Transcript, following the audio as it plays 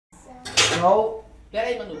So, Pera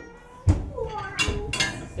aí, Manu.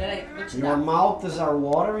 Pera aí, vou te your dar. mouths are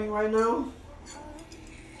watering right now.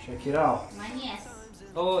 Check it out. Mine, yes.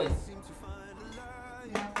 Dois.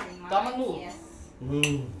 Nothing. Toma, Mine, Nu. yes.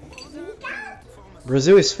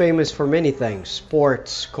 Brazil is famous for many things: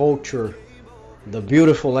 sports, culture, the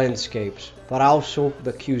beautiful landscapes, but also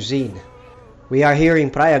the cuisine. We are here in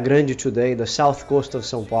Praia Grande today, the south coast of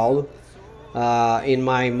São Paulo, in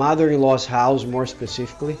my mother-in-law's house more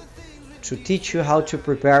specifically, to teach you how to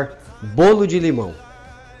prepare bolo de limão.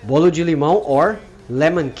 Bolo de limão, or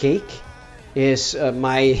lemon cake, is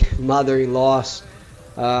my mother-in-law's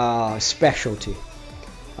specialty.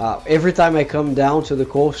 Every time I come down to the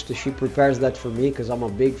coast, she prepares that for me because I'm a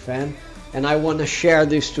big fan, and I want to share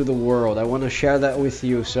this to the world. I want to share that with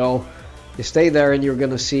you, so stay there and you're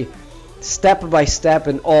gonna see step by step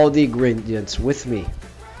and all the ingredients with me.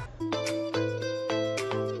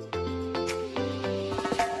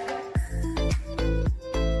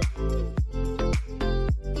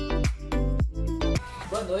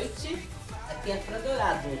 Boa noite. Aqui é Fran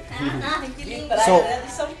Dourado. Ah, que De lindo. Praia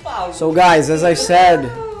Grande, São Paulo. So guys, as I said,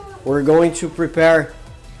 we're going to prepare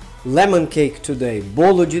lemon cake today,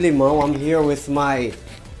 bolo de limão. I'm here with my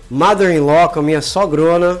mother-in-law, com a minha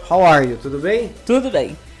sogrona. How are you? Tudo bem? Tudo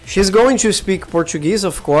bem. She's going to speak Portuguese,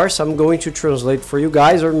 of course. I'm going to translate for you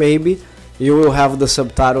guys, or maybe you will have the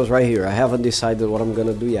subtitles right here. I haven't decided what I'm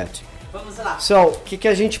gonna do yet. Vamos lá. So, o que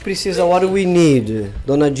a gente precisa? What do we need,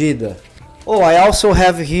 Dona Dida? Oh, I also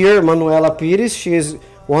have here Manuela Pires. She is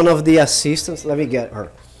one of the assistants. Let me get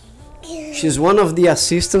her. She's one of the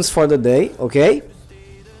assistants for the day, okay?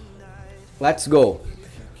 Let's go.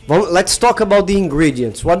 Let's talk about the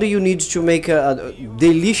ingredients. What do you need to make a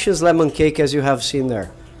delicious lemon cake as you have seen there?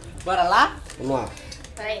 Bora lá? Vamos lá.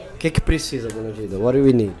 Peraí. O que precisa, Dona Dida? What do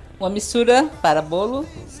we need? Uma mistura para bolo,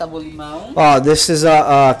 sabor limão. Oh, this is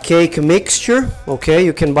a cake mixture, okay?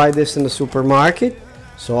 You can buy this in the supermarket.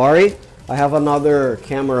 Sorry, I have another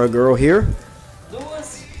camera girl here.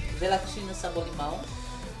 Duas gelatinas sabor limão.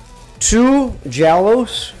 2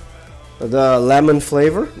 jellos, the lemon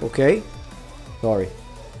flavor, okay? Sorry.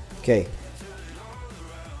 Okay.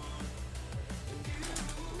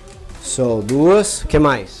 So, duas. O que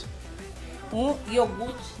mais?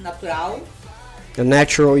 Iogurte natural. A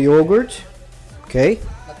natural yogurt, okay?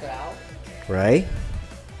 Natural. Right.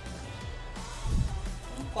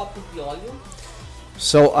 Copo de óleo.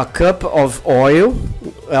 So, a cup of oil.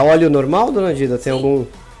 É óleo normal, Dona Dida? Tem Sim. algum...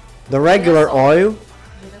 The regular oil.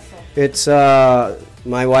 Girassol. It's,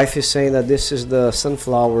 my wife is saying that this is the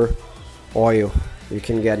sunflower oil you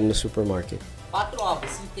can get in the supermarket. 4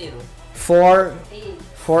 ovos inteiro.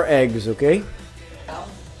 4 eggs, okay? Então,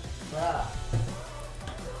 bora.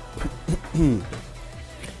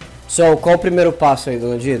 So, qual o primeiro passo aí,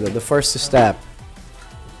 Dona Dida? The first step.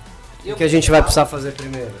 O que a gente vai precisar fazer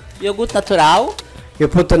primeiro? Iogurte natural. You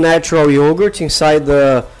put the natural yogurt inside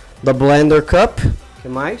the blender cup. O que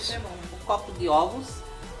mais? Um copo de ovos.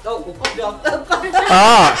 Oh, um copo de ovos.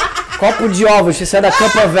 Ah, copo de ovos. She said a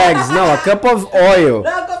cup of eggs. No, a cup of oil.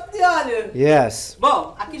 Não, copo de óleo. Yes.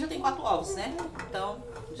 Bom, aqui já tem 4 ovos, né? Então,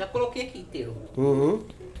 já coloquei aqui inteiro.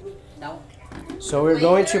 Então, So we're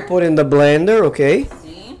going to put in the blender, okay?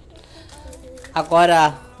 sim.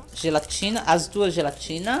 Agora, gelatina, as 2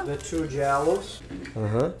 gelatinas. The 2 jellos.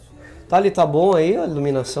 Tá bom aí a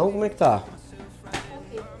iluminação? Como é que tá?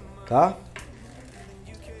 Tá?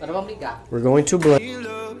 Agora vamos ligar. We're going to blend.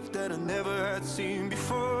 Love that I never had seen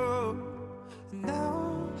before.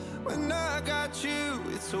 Now, when I got you,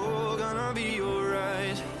 it's all gonna be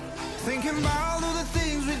alright. Thinking about all the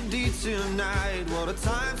things we did tonight. What a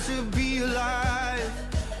time to be alive.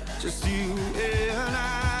 Just you and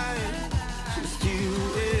I. Just you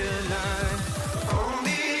and I.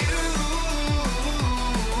 Only you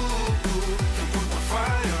can put the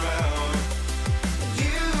fire out.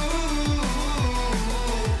 You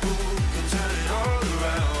can turn it all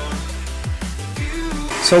around.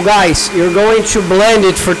 So guys, you're going to blend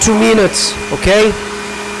it for 2 minutes, okay?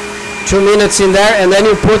 2 minutes in there, and then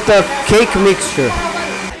you put the cake mixture.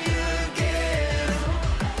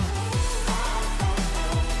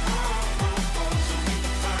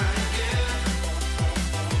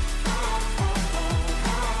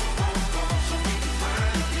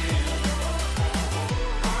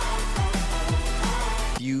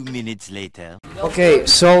 Few minutes later. Okay,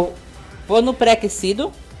 so Forno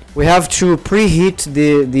pré-aquecido. we have to preheat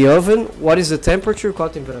the oven. What is the temperature? Qual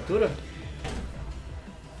a temperatura?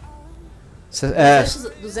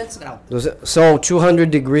 200 graus. So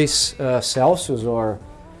 200 degrees Celsius, or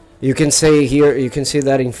you can say here, you can see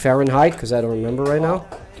that in Fahrenheit, because I don't remember right now.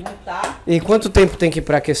 Não tá. E quanto tempo tem que ir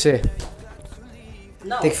para aquecer?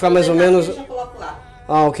 Não, tem que ficar mais ou menos... Eu coloco lá.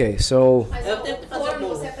 Ah, ok. So... Mas Eu o tento fazer o forno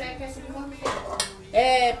bolo. você pré-aquece por quanto tempo?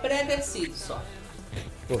 É pré-aquecido só.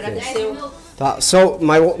 Okay. Pré-aquecer 10 o... minutos? Tá, so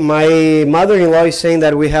my mother-in-law is saying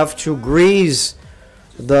that we have to grease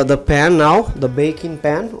the pan now, the baking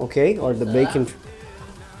pan, okay, or the baking.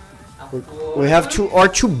 We have to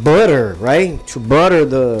to butter, right? To butter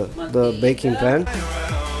the baking pan.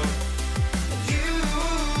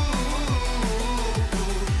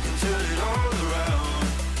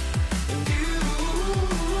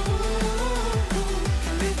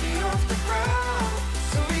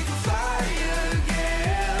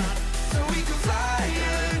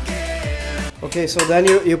 Okay, so then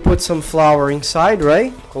you put some flour inside,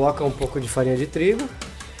 right? Coloca um pouco de farinha de trigo.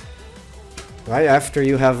 Right, after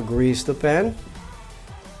you have greased the pan.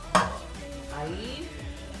 Aí...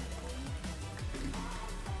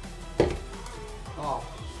 Ó.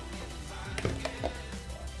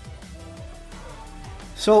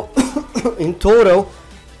 So, in total,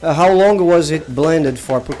 how long was it blended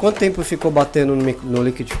for? Por quanto tempo ficou batendo no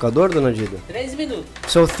liquidificador, dona Dida? 3 minutos.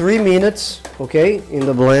 So 3 minutes, okay, in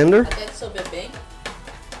the blender. Até dissolver bem.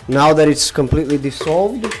 Now that it's completely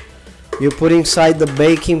dissolved, you put inside the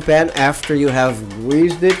baking pan after you have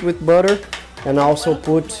greased it with butter and also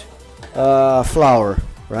put flour,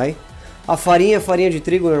 right? A farinha é farinha de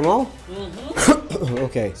trigo normal?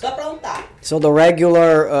 Okay. Só pra untar. So the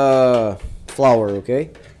regular flour, okay?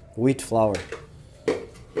 Wheat flour.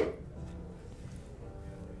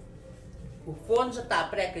 O forno já tá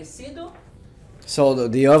pré-aquecido. So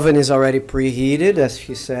the oven is already preheated, as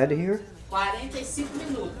she said here. 45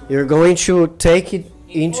 minutos. You're going to take it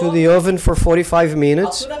into the oven for 45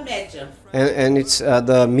 minutes, Altura média. and it's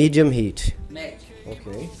the medium heat. Média.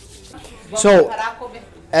 Okay. Vamos So- preparar a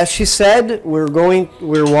cobertura. As she said, we're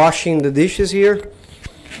washing the dishes here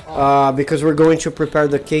because we're going to prepare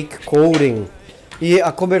the cake coating. E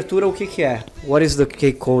a cobertura o que que é? What is the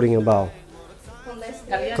cake coating about?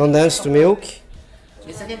 Condensed milk?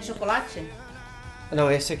 Esse aqui é de chocolate? Não,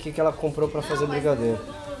 esse aqui que ela comprou para fazer brigadeiro.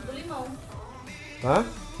 Do limão. Hã?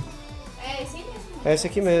 É, esse aí mesmo. É esse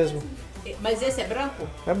aqui mesmo. Mas esse é branco?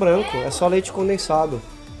 É branco, é só leite condensado.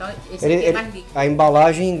 Então esse aqui é mais líquido. A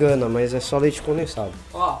embalagem engana, mas é só leite condensado.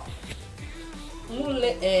 Ó.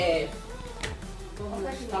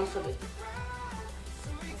 Fala sobre.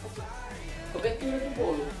 Cobertura do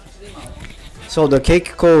bolo de limão. So the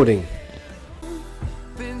cake coating.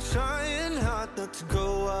 Been trying hard not to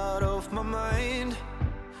go out of my mind.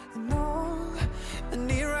 And all I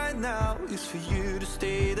need right now is for you to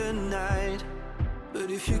stay the night. But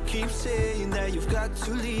if you keep saying that you've got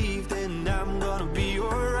to leave, then I'm gonna be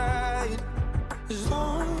alright. As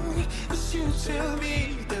long as you tell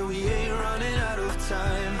me that we ain't running out of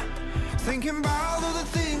time. Thinking about all the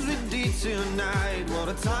things we did tonight. What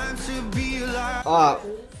a time to be alive.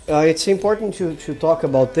 It's important to talk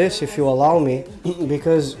about this, if you allow me,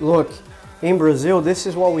 because look, in Brazil, this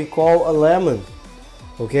is what we call a lemon,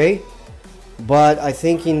 okay? But I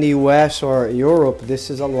think in the US or Europe, this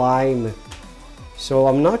is a lime. So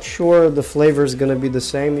I'm not sure the flavor is gonna be the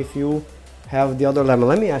same if you have the other lemon.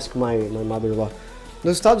 Let me ask my mother-in-law.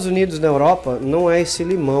 Nos Estados Unidos, na Europa, não é esse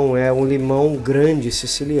limão, é um limão grande,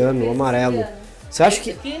 siciliano, amarelo.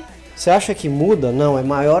 Você acha que muda? Não, é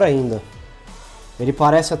maior ainda. Ele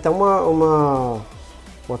parece até uma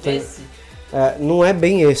Esse? não é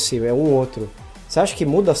bem esse, é um outro. Você acha que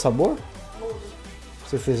muda sabor? Muda.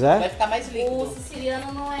 Se fizer? Vai ficar mais O líquido.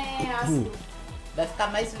 siciliano não é ácido. Vai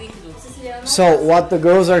ficar mais líquido. O siciliano não So é ácido. what the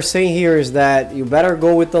girls are saying here is that you better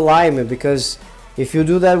go with the lime, because if you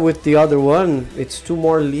do that with the other one, it's too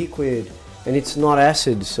more liquid and it's not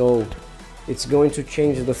acid, so it's going to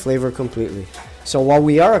change the flavor completely. So what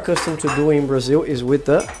we are accustomed to doing in Brazil is with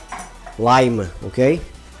the lime, okay?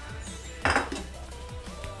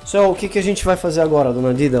 So o que a gente vai fazer agora,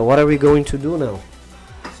 dona Dida? What are we going to do now?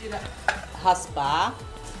 Raspar.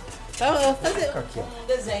 Pra fazer Aqui, ó. um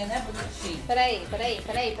desenho, né? Bonitinho. Peraí.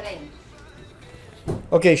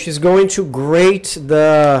 Okay, she's going to grate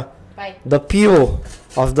Vai. the peel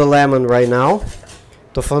of the lemon right now.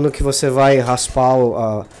 Tô falando que você vai raspar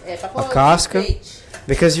Pra a pôr casca, leite.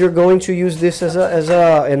 because you're going to use this as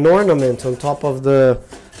an ornament on top of the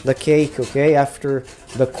cake, okay? After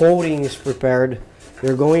the coating is prepared,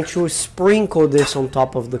 you're going to sprinkle this on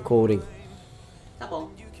top of the coating. Tá bom.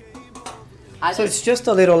 Aí So it's just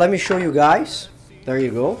a little, let me show you guys. There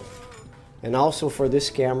you go. And also for this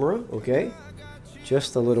camera, okay?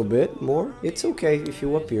 Just a little bit more. It's okay if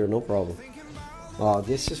you appear, no problem.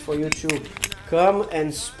 This is for you to come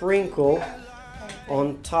and sprinkle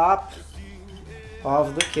on top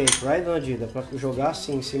of the cake, right, dona Dida? Pra jogar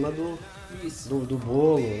assim em cima do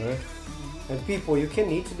bolo, né? And people, you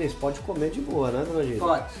can eat this. Pode comer de boa, né, dona Gita?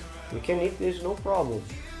 Pode. You can eat this, no problem.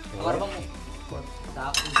 Agora vamos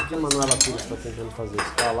cortar O que a Manuela Pires está tentando fazer?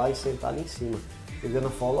 Está lá e sentar ali em cima. You're gonna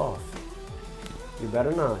fall off. You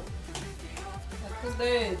better not.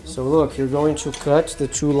 So look, you're going to cut the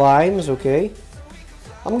 2 limes, okay?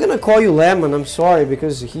 I'm gonna call you lemon, I'm sorry,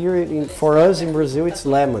 because here for us in Brazil it's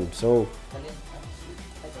lemon, so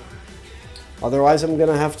otherwise I'm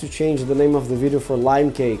gonna have to change the name of the video for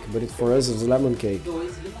lime cake, but for us it's lemon cake.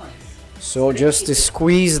 So just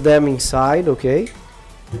squeeze them inside, okay?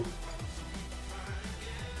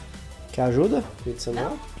 Quer ajuda? Need some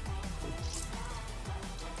help?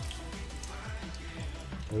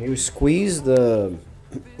 You squeeze the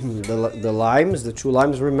limes, the 2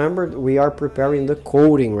 limes. Remember, we are preparing the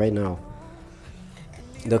coating right now.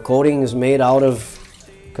 The coating is made out of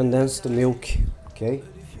condensed milk, okay?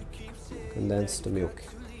 Condensed milk.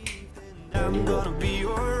 There you go.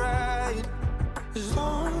 As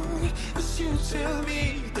long as you tell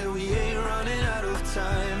me that we ain't running out of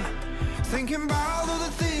time. Thinking about all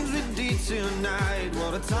the things we did tonight.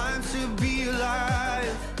 What a time to be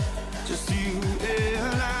alive. Just you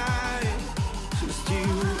and I. Just you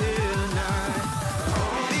and I.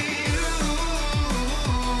 Only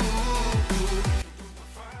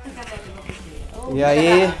you. E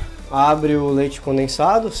aí, abre o leite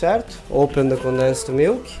condensado, certo? Open the condensed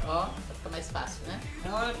milk. Ó, fica mais fácil, né?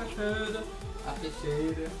 Olha a peixeira. A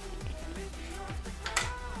peixeira.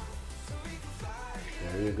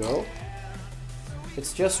 There you go.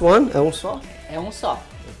 It's just one? É um só? É um só.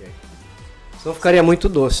 Senão ficaria muito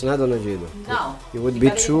doce, né, dona Gida? Não. It would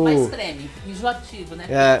be too... mais creme, enjoativo, né?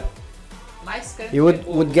 Yeah. Mais creme. You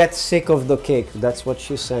would get sick of the cake. That's what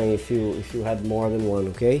she's saying if you had more than one,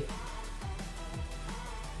 okay?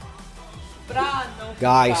 Pra não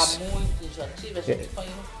Guys. ficar muito enjoativo, a gente põe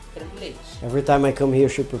no creme de leite. Every time I come here,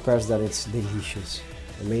 she prepares that. It's delicious.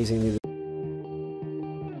 Amazingly.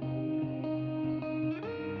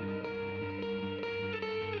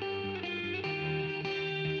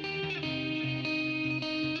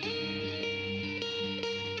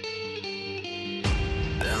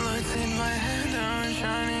 The lights in my head aren't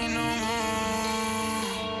shining no more.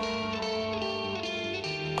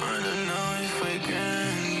 I don't know if we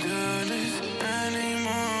can do this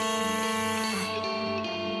anymore.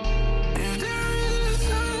 If there is a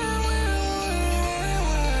time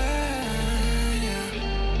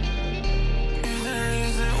if there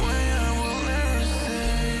is a way I will never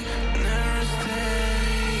stay, never stay.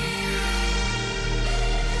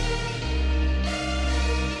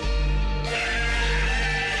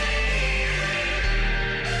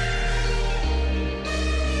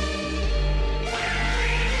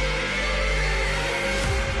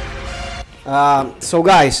 So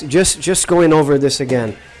guys, just going over this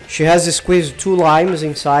again. She has squeezed 2 limes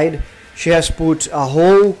inside. She has put a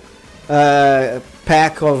whole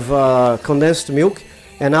pack of condensed milk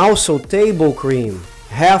and also table cream.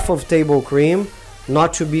 Half of table cream,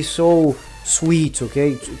 not to be so sweet,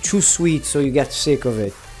 okay? Too sweet so you get sick of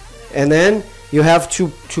it. And then you have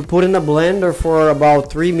to put in a blender for about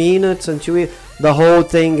 3 minutes until the whole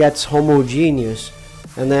thing gets homogeneous.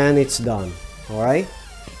 And then it's done, alright?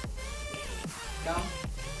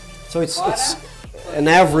 So it's an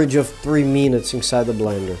average of 3 minutes inside the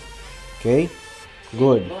blender. Okay?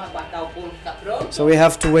 Good. Vamos aguardar o bolo ficar pronto. So we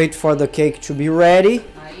have to wait for the cake to be ready.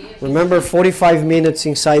 Remember, 45 minutes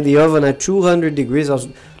inside the oven at 200 degrees, a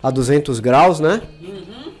 200 graus, né?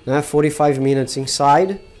 45 minutes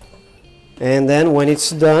inside. And then when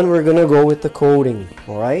it's done, we're gonna go with the coating.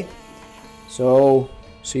 Alright? So,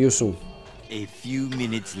 see you soon. A few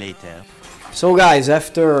minutes later. So guys,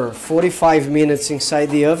 after 45 minutes inside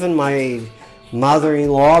the oven, my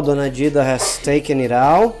mother-in-law, Dona Gida, has taken it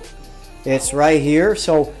out. It's right here.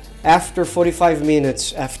 So after 45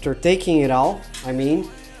 minutes, after taking it out, I mean,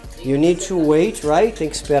 you need to wait, right? Tem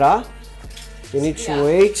que esperar. You need to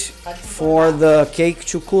wait for the cake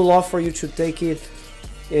to cool off for you to take it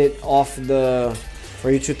off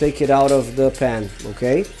for you to take it out of the pan,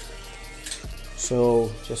 okay?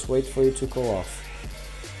 So just wait for it to cool off.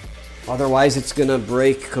 Otherwise it's gonna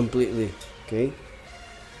break completely, okay?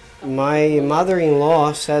 My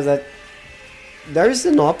mother-in-law said that there is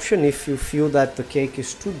an option if you feel that the cake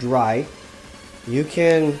is too dry. You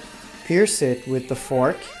can pierce it with the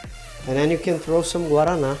fork and then you can throw some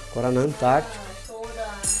Guaraná Antártica.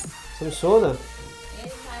 Some soda?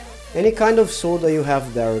 Any kind of soda you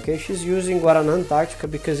have there, okay? She's using Guaraná Antártica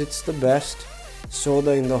because it's the best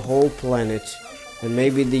soda in the whole planet. And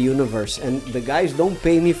maybe the universe. And the guys don't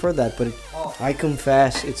pay me for that, but I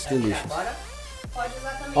confess it's delicious.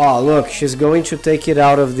 Oh, look, she's going to take it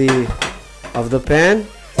out of the pan.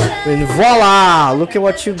 And voila! Look at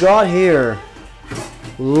what you got here.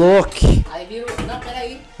 Look. Aí viu? Não,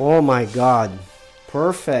 peraí. Oh my God.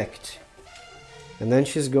 Perfect. And then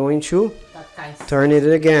she's going to Tá cá em cima. turn it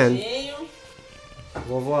again. Cheio.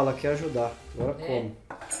 Vovó, ela quer ajudar. Agora É. como?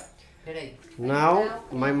 Peraí. Now,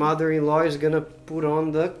 my mother-in-law is gonna put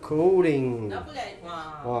on the coating. Dá uma colher aí.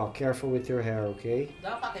 Oh, careful with your hair, okay? Dá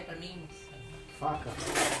uma faca aí pra mim. Faca.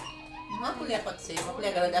 Uma colher pode ser. Uma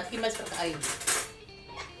colher grande. Aqui mais pra cá. Aí.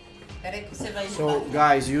 Peraí que você vai... So,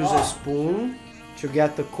 guys, use a spoon to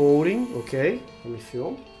get the coating, okay? Let me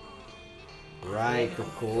feel. Right, the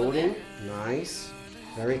coating. Nice.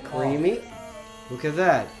 Very creamy. Look at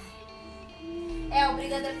that. É, o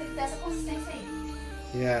brigadeiro tem que ter essa consistência aí.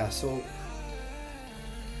 Yeah, so...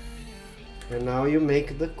 And now you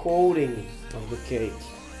make the coating of the cake.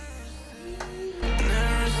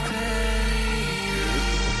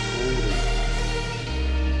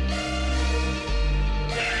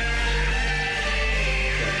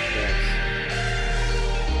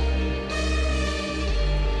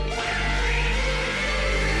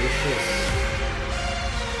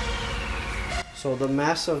 So the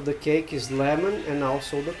mass of the cake is lemon and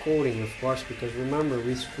also the coating, of course, because remember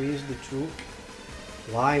we squeezed the two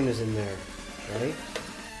limes in there, right?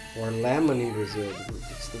 Or lemon in Brazil,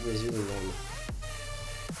 it's the Brazilian lemon.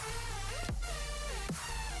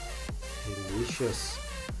 Delicious.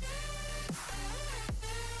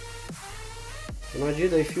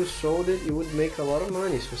 Imagina, if you sold it, you would make a lot of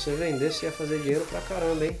money. Se você vendesse, ia fazer dinheiro pra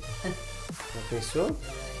caramba, hein? Já pensou?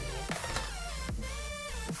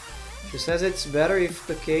 She says it's better if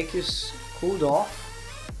the cake is cooled off.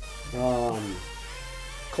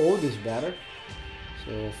 Cold is better.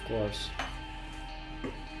 So of course.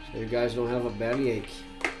 So you guys don't have a bellyache.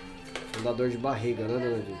 Não dá dor de barriga, né,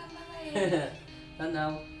 dona Dina?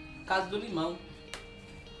 Não. Caso do limão.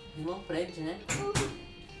 Limão prende, né?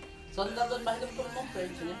 Só não dá dor de barriga porque o limão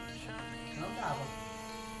prende, né? Não dava.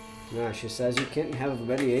 No, she says you can't have a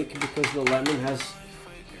bellyache because the lemon has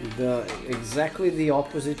exactly the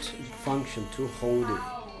opposite function, to hold it.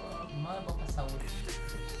 Limão é bom pra saúde.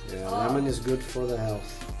 Yeah, lemon is good for the health.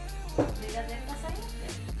 O brigadeiro tá saindo.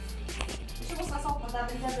 Deixa eu mostrar só o ponto da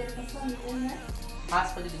brigadeiro tá saindo, né?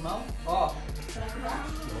 Raspa de limão, ó.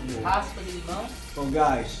 Raspa de limão. So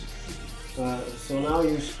guys, so now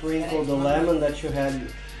you sprinkle the lemon that you had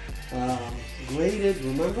grated,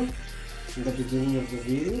 remember? In the beginning of the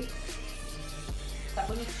video. Tá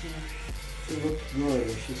bonitinho. It looked good,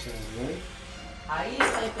 as she said, right? Aí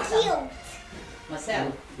vai pensar.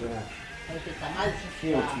 Marcelo, Yeah. vai pensar mais.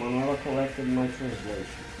 Cute. Manuela corrected my translation.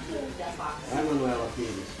 Hi, Manuela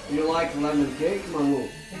Pires. You like lemon cake, Manu?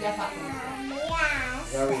 Peguei a faca.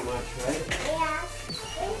 Yes. Very much, right? Yes.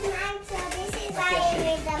 It's nice, so this is why I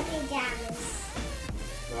wear the pajamas.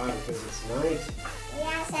 Ah, because it's nice.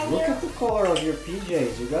 Yes, and Look you... at the color of your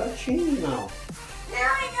PJs. You gotta change now. No,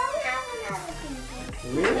 I don't have another pajamas.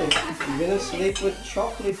 Really? You're gonna sleep with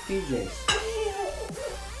chocolate PJs.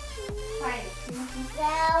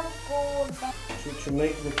 So good. To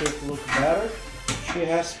make the cake look better, she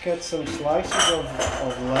has cut some slices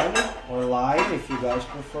of lemon or lime, if you guys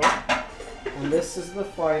prefer. And this is the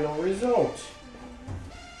final result.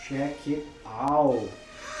 Check it out.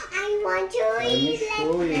 I want to Let me eat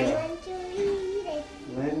show it. you. I want to eat it.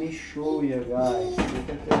 Let me show you guys. Look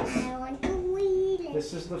at this. I want to eat it.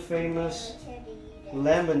 This is the famous I want to eat it.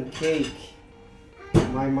 lemon cake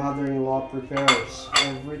my mother-in-law prepares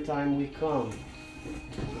every time we come.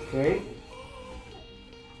 Okay?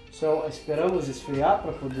 So, esperamos esfriar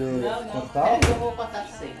para poder Não, cortar? peraí que eu vou cortar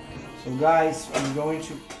pra você. So guys, I'm going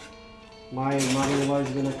to, my mother-in-law is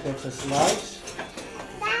going to cut a slice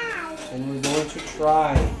Dad, and we're going to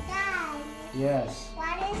try. Dad, Yes.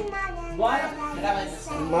 what is mother? Bora, grava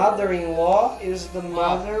isso. Mother-in-law is the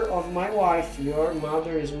mother of my wife. Your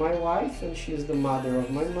mother is my wife and she is the mother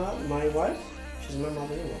of my wife. She's my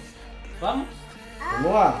mother-in-law. Vamos?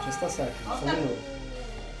 Vamos lá, já está certo. Só um minuto.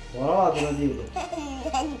 Bora lá, dona Dida.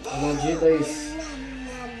 Dona Dida is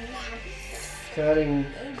cutting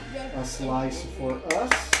a slice for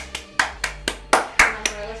us.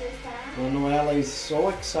 Manuela is so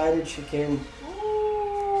excited she came.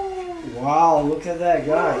 Wow, look at that,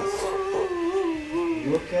 guys.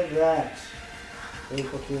 Look at that. Tem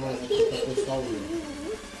pouquinho mais aqui para o pessoal ver.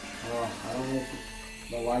 I don't know if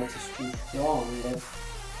the light is too strong, but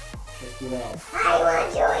check it out. I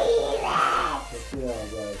want to eat it. Check it out,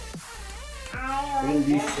 guys. I want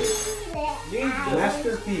to Delicious. eat it.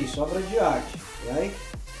 Masterpiece, obra de arte, right?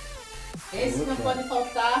 Esse não pode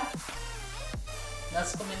faltar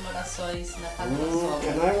nas comemorações na casa da sogra.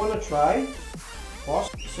 And I want to try.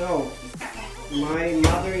 So, my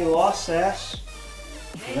mother-in-law says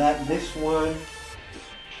that this one,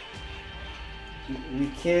 we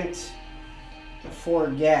can't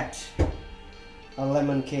forget a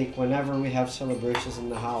lemon cake whenever we have celebrations in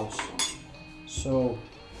the house. So,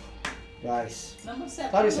 guys. Não, Marcelo.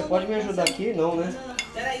 Tari, você pode me ajudar aqui? Não, né? Não.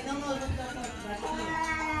 Peraí, não.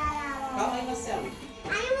 Calma aí, Marcelo. I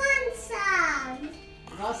want some.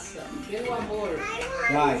 Nossa, pelo amor.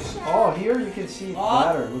 Guys, oh, here you can see it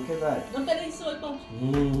better. Look at that. Não, peraí, só então.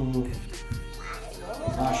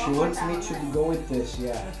 She wants me to go with this,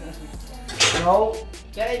 yeah. So,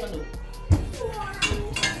 Peraí, Manu.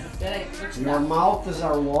 Peraí, vou te your dar. mouths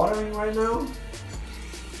are watering right now.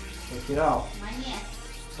 Check it out.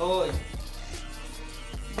 Oi.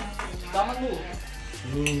 Toma, Manu.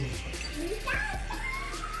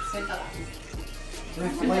 Senta lá. 3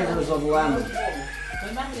 flavors of lemon.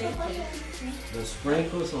 Põe mais leite. The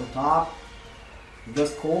sprinkles on top. The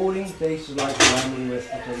coating tastes like lemon with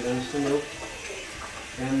the condensed milk.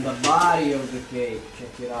 And the body of the cake,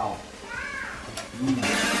 check it out.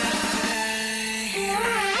 Check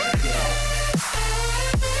it out.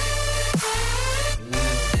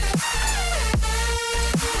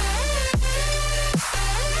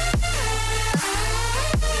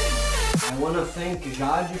 I want to thank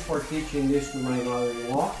Jade for teaching this to my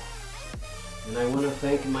mother-in-law. And I want to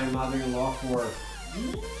thank my mother-in-law for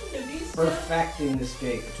perfecting this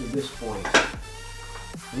cake to this point.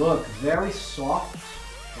 Look, very soft.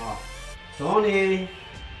 Oh. Tony,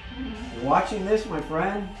 you watching this, my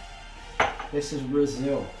friend? This is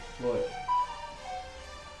Brazil. Look.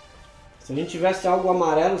 Se a gente tivesse algo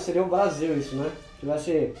amarelo, seria o Brasil isso, né? Se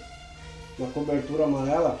tivesse uma cobertura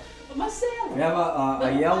amarela. Marcelo. We have a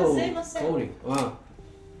yellow Marcelo. coating.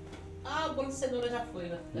 Ah, o bolo de cenoura já foi,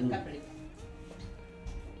 né? Vai ficar preto.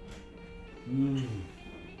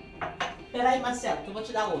 Peraí, Marcelo, que eu vou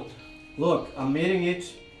te dar outro. Look, I'm eating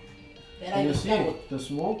it. Peraí, Can you eu vou te dar see outro. the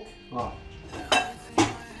smoke? Oh.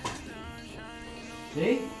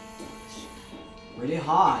 See? Really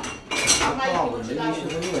hot. No Calma aí, que eu vou problem. te dar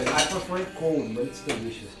Delicious outro. anyway. I prefer it cold, but it's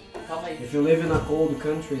delicious. Calma aí. If you live in a cold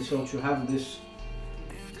country, so to have this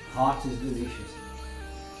hot is delicious.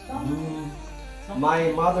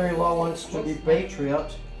 My mother-in-law wants to be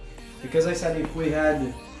patriot because I said if we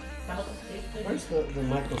had. Where's the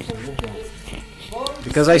microphone?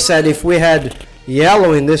 Because I said if we had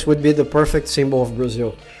yellow in this would be the perfect symbol of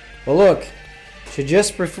Brazil. But look, she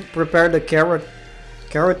just prepared the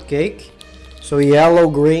carrot cake. So yellow,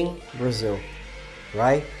 green, Brazil.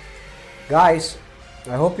 Right? Guys,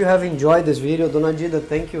 I hope you have enjoyed this video. Dona Dida,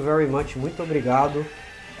 thank you very much. Muito obrigado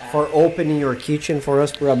for opening your kitchen for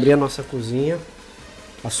us, por abrir a nossa cozinha.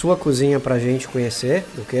 A sua cozinha pra gente conhecer,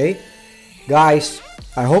 ok? Guys,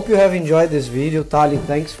 I hope you have enjoyed this video. Tali,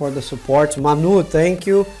 thanks for the support. Manu, thank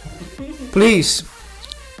you. Please,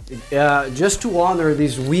 just to honor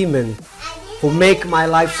these women who make my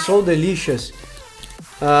life so delicious,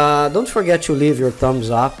 don't forget to leave your thumbs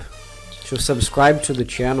up, to subscribe to the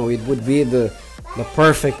channel. It would be the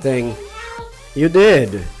perfect thing. You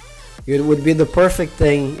did. It would be the perfect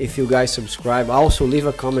thing if you guys subscribe. Also, leave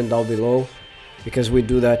a comment down below because we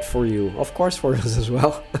do that for you. Of course, for us as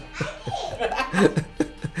well.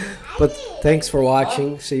 But thanks for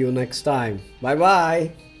watching. See you next time. Bye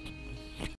bye.